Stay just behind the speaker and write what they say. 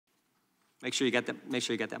Make sure you get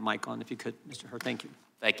that mic on if you could, Mr. Hur. Thank you.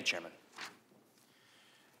 Thank you, Chairman.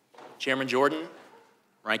 Chairman Jordan,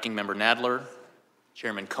 Ranking Member Nadler,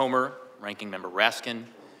 Chairman Comer, Ranking Member Raskin,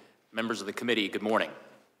 members of the committee, good morning.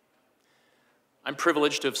 I'm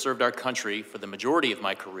privileged to have served our country for the majority of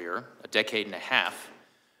my career, a decade and a half,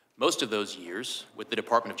 most of those years with the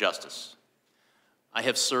Department of Justice. I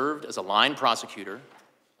have served as a line prosecutor,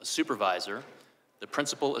 a supervisor, the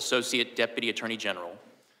Principal Associate Deputy Attorney General,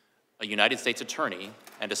 a United States Attorney,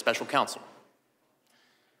 and a Special Counsel.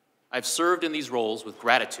 I've served in these roles with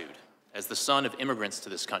gratitude as the son of immigrants to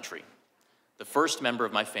this country, the first member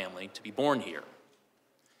of my family to be born here.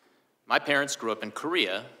 My parents grew up in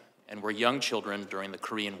Korea and were young children during the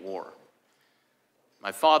Korean War.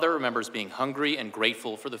 My father remembers being hungry and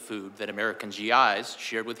grateful for the food that American GIs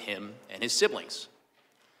shared with him and his siblings.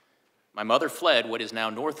 My mother fled what is now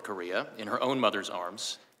North Korea in her own mother's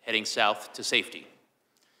arms, heading south to safety.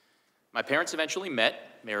 My parents eventually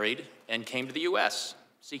met, married, and came to the US,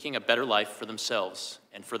 seeking a better life for themselves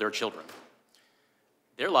and for their children.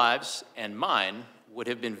 Their lives and mine would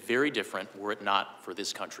have been very different were it not for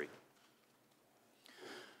this country.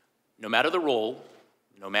 No matter the role,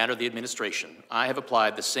 no matter the administration, I have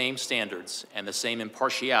applied the same standards and the same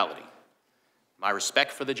impartiality. My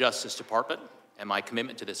respect for the Justice Department and my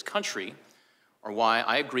commitment to this country are why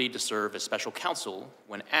I agreed to serve as special counsel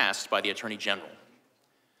when asked by the Attorney General.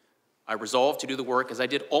 I resolved to do the work as I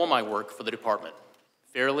did all my work for the department,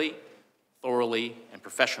 fairly, thoroughly, and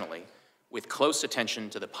professionally, with close attention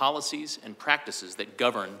to the policies and practices that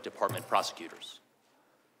govern department prosecutors.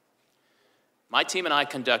 My team and I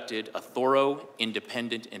conducted a thorough,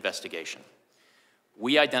 independent investigation.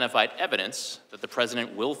 We identified evidence that the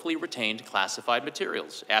president willfully retained classified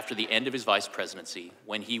materials after the end of his vice presidency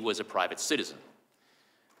when he was a private citizen.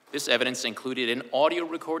 This evidence included an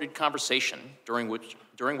audio-recorded conversation during which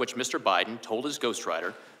Mr. Biden told his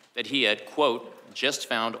ghostwriter that he had, quote, just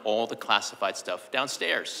found all the classified stuff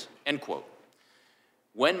downstairs, end quote.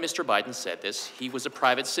 When Mr. Biden said this, he was a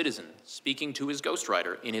private citizen speaking to his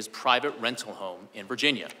ghostwriter in his private rental home in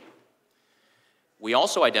Virginia. We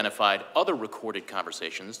also identified other recorded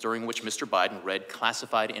conversations during which Mr. Biden read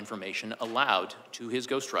classified information aloud to his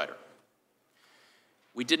ghostwriter.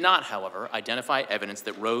 We did not, however, identify evidence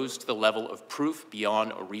that rose to the level of proof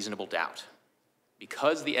beyond a reasonable doubt.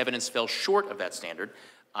 Because the evidence fell short of that standard,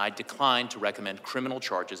 I declined to recommend criminal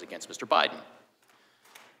charges against Mr. Biden.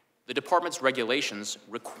 The department's regulations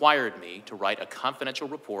required me to write a confidential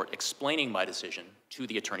report explaining my decision to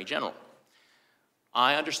the Attorney General.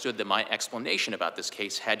 I understood that my explanation about this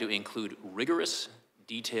case had to include rigorous,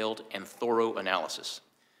 detailed, and thorough analysis.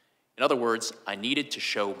 In other words, I needed to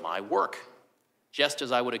show my work, just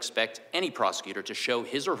as I would expect any prosecutor to show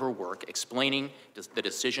his or her work explaining the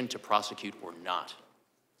decision to prosecute or not.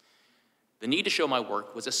 The need to show my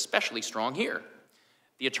work was especially strong here.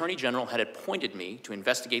 The Attorney General had appointed me to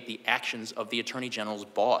investigate the actions of the Attorney General's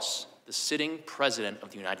boss, the sitting President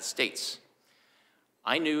of the United States.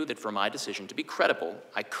 I knew that for my decision to be credible,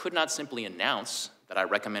 I could not simply announce that I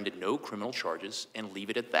recommended no criminal charges and leave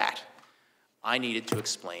it at that. I needed to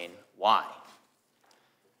explain why.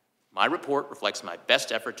 My report reflects my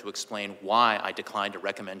best effort to explain why I declined to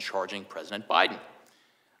recommend charging President Biden.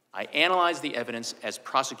 I analyzed the evidence as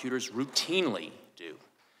prosecutors routinely do,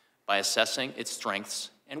 by assessing its strengths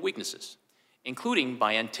and weaknesses, including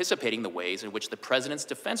by anticipating the ways in which the president's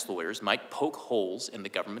defense lawyers might poke holes in the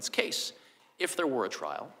government's case, if there were a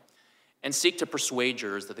trial, and seek to persuade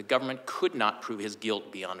jurors that the government could not prove his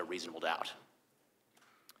guilt beyond a reasonable doubt.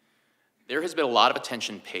 There has been a lot of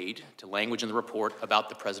attention paid to language in the report about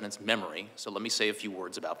the president's memory, so let me say a few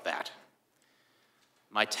words about that.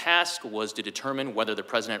 My task was to determine whether the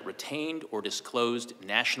president retained or disclosed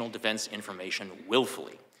national defense information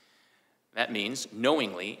willfully. That means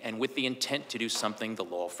knowingly and with the intent to do something the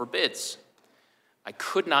law forbids. I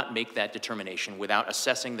could not make that determination without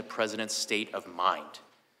assessing the president's state of mind.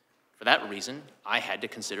 For that reason, I had to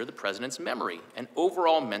consider the president's memory and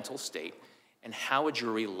overall mental state and how a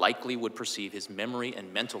jury likely would perceive his memory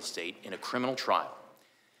and mental state in a criminal trial.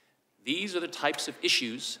 These are the types of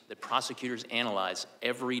issues that prosecutors analyze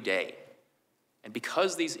every day. And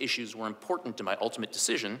because these issues were important to my ultimate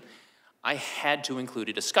decision, I had to include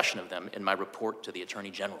a discussion of them in my report to the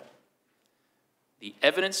Attorney General. The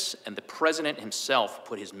evidence and the president himself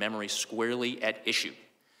put his memory squarely at issue.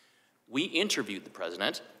 We interviewed the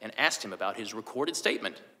president and asked him about his recorded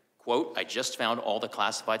statement, quote, I just found all the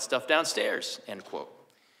classified stuff downstairs, end quote.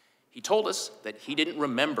 He told us that he didn't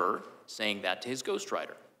remember saying that to his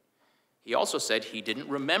ghostwriter. He also said he didn't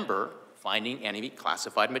remember finding any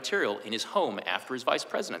classified material in his home after his vice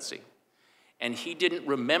presidency. and he didn't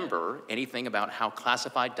remember anything about how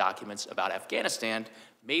classified documents about Afghanistan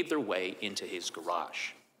made their way into his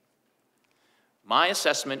garage. My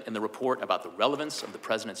assessment in the report about the relevance of the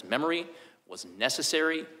president's memory was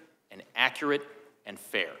necessary and accurate and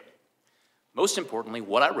fair. Most importantly,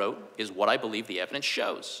 what I wrote is what I believe the evidence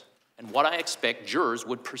shows and what I expect jurors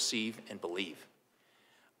would perceive and believe.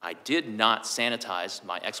 I did not sanitize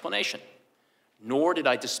my explanation, nor did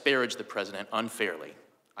I disparage the president unfairly.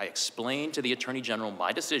 I explained to the Attorney General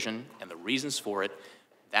my decision and the reasons for it.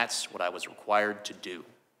 That's what I was required to do.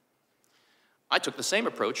 I took the same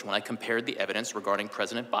approach when I compared the evidence regarding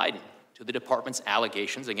President Biden to the department's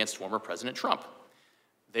allegations against former President Trump.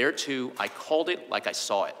 There, too, I called it like I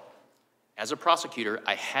saw it. As a prosecutor,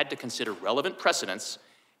 I had to consider relevant precedents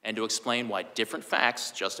and to explain why different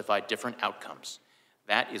facts justify different outcomes.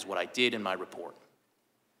 That is what I did in my report.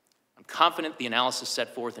 I'm confident the analysis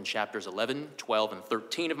set forth in chapters 11, 12, and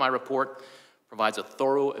 13 of my report provides a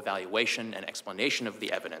thorough evaluation and explanation of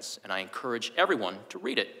the evidence, and I encourage everyone to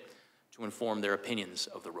read it to inform their opinions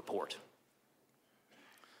of the report.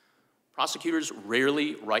 Prosecutors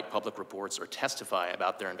rarely write public reports or testify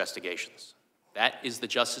about their investigations. That is the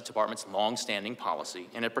Justice Department's long-standing policy,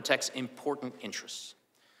 and it protects important interests.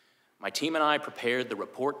 My team and I prepared the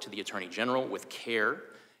report to the Attorney General with care,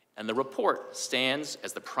 and the report stands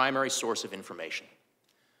as the primary source of information.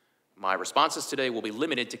 My responses today will be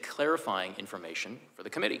limited to clarifying information for the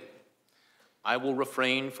committee. I will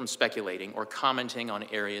refrain from speculating or commenting on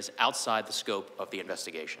areas outside the scope of the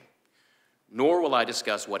investigation, nor will I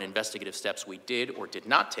discuss what investigative steps we did or did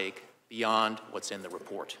not take beyond what's in the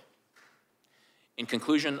report. In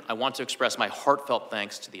conclusion, I want to express my heartfelt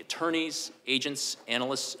thanks to the attorneys, agents,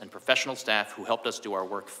 analysts, and professional staff who helped us do our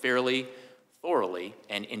work fairly, thoroughly,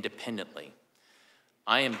 and independently.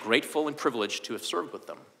 I am grateful and privileged to have served with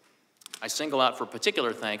them. I single out for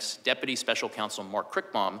particular thanks Deputy Special Counsel Mark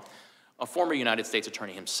Crickbaum, a former United States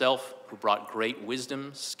Attorney himself, who brought great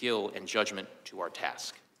wisdom, skill, and judgment to our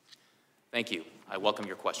task. Thank you. I welcome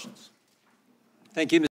your questions. Thank you,